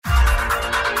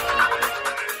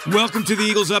Welcome to the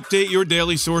Eagles Update, your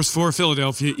daily source for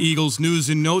Philadelphia Eagles news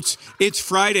and notes. It's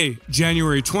Friday,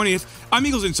 January 20th. I'm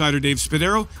Eagles insider Dave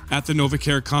Spadaro at the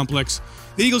NovaCare Complex.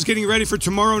 The Eagles getting ready for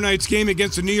tomorrow night's game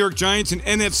against the New York Giants, an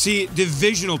NFC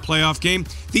divisional playoff game.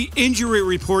 The injury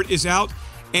report is out,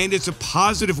 and it's a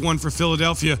positive one for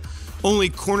Philadelphia. Only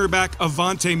cornerback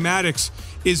Avonte Maddox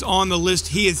is on the list.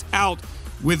 He is out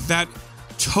with that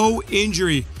toe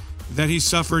injury that he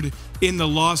suffered in the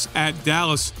loss at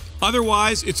Dallas.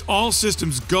 Otherwise, it's all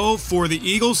systems go for the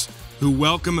Eagles, who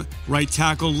welcome right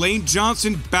tackle Lane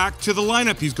Johnson back to the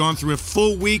lineup. He's gone through a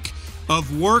full week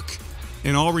of work,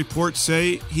 and all reports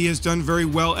say he has done very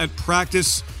well at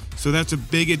practice. So that's a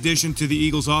big addition to the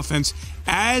Eagles offense,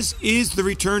 as is the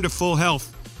return to full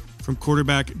health from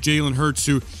quarterback Jalen Hurts,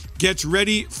 who gets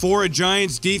ready for a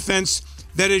Giants defense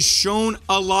that has shown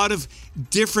a lot of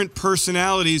different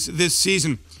personalities this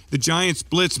season. The Giants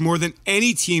blitz more than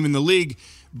any team in the league,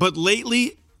 but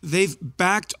lately they've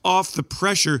backed off the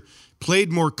pressure,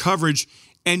 played more coverage,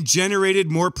 and generated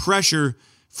more pressure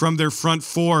from their front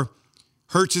four.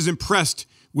 Hurts is impressed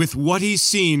with what he's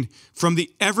seen from the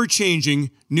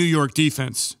ever-changing New York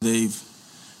defense. They've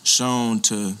shown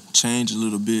to change a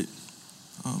little bit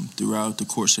throughout the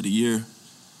course of the year,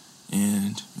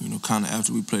 and kind of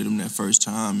after we played them that first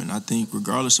time. And I think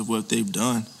regardless of what they've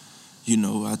done,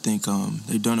 I think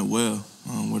they've done it well.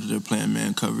 Whether they're playing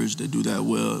man coverage, they do that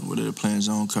well. Whether they're playing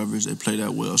zone coverage, they play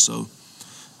that well. So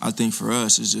I think for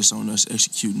us, it's just on us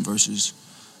executing versus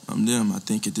them. I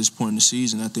think at this point in the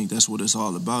season, I think that's what it's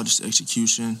all about, just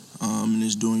execution and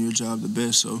just doing your job the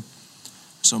best. So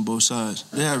it's on both sides.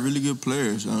 They have really good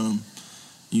players. They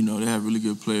have really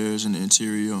good players in the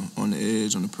interior, on the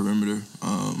edge, on the perimeter.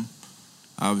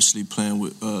 Obviously playing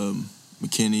with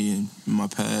McKinney in my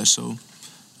past, so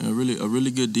a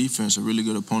really good defense, a really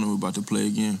good opponent we're about to play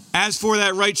again. As for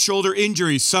that right shoulder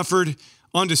injury suffered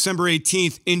on December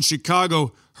 18th in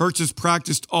Chicago, Hurts has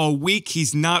practiced all week.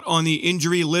 He's not on the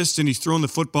injury list, and he's thrown the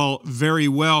football very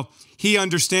well. He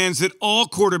understands that all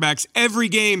quarterbacks, every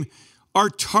game, are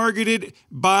targeted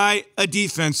by a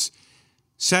defense.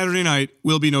 Saturday night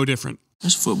will be no different.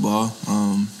 It's football.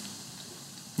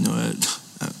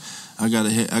 I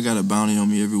got a bounty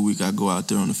on me every week. I go out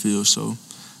there on the field, so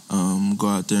go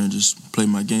out there and just play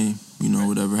my game.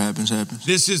 Whatever happens, happens.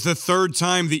 This is the third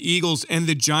time the Eagles and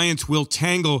the Giants will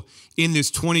tangle in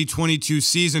this 2022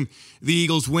 season. The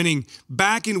Eagles winning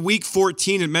back in Week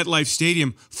 14 at MetLife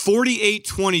Stadium,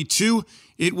 48-22.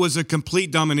 It was a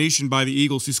complete domination by the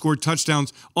Eagles, who scored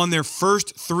touchdowns on their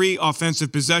first three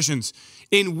offensive possessions.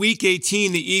 In Week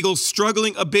 18, the Eagles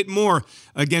struggling a bit more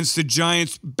against the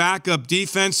Giants' backup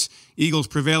defense. Eagles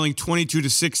prevailing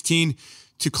 22-16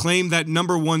 to claim that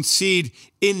number one seed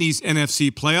in these NFC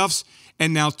playoffs.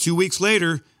 And now 2 weeks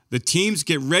later, the teams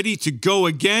get ready to go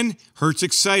again. Hurts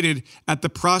excited at the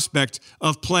prospect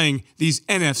of playing these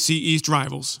NFC East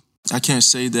rivals. I can't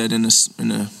say that in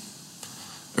a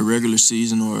regular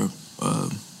season or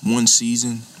one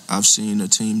season I've seen a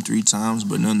team 3 times,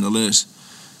 but nonetheless,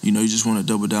 you just want to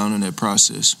double down on that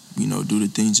process. Do the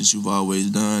things that you've always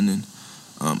done, and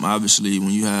obviously when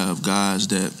you have guys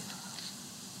that,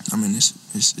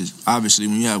 it's obviously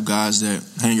when you have guys that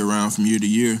hang around from year to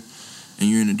year, and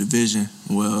you're in a division,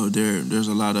 well, there's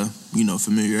a lot of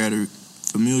familiarity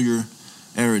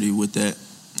with that.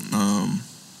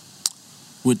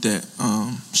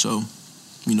 So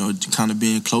kind of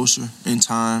being closer in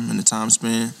time and the time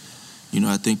span.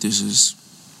 I think this is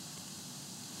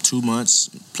 2 months,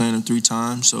 playing them 3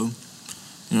 times, so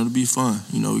it'll be fun.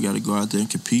 We got to go out there and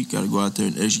compete, got to go out there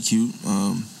and execute,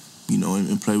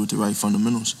 and play with the right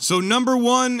fundamentals. So number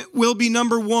one will be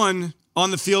number one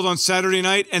on the field on Saturday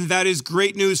night, and that is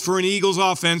great news for an Eagles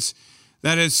offense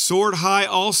that has soared high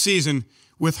all season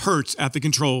with Hurts at the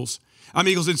controls. I'm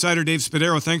Eagles insider Dave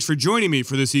Spadaro. Thanks for joining me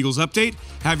for this Eagles Update.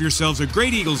 Have yourselves a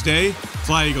great Eagles day.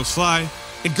 Fly, Eagles, fly,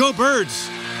 and go Birds!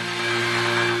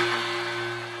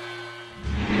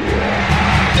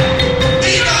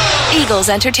 Eagles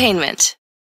Entertainment.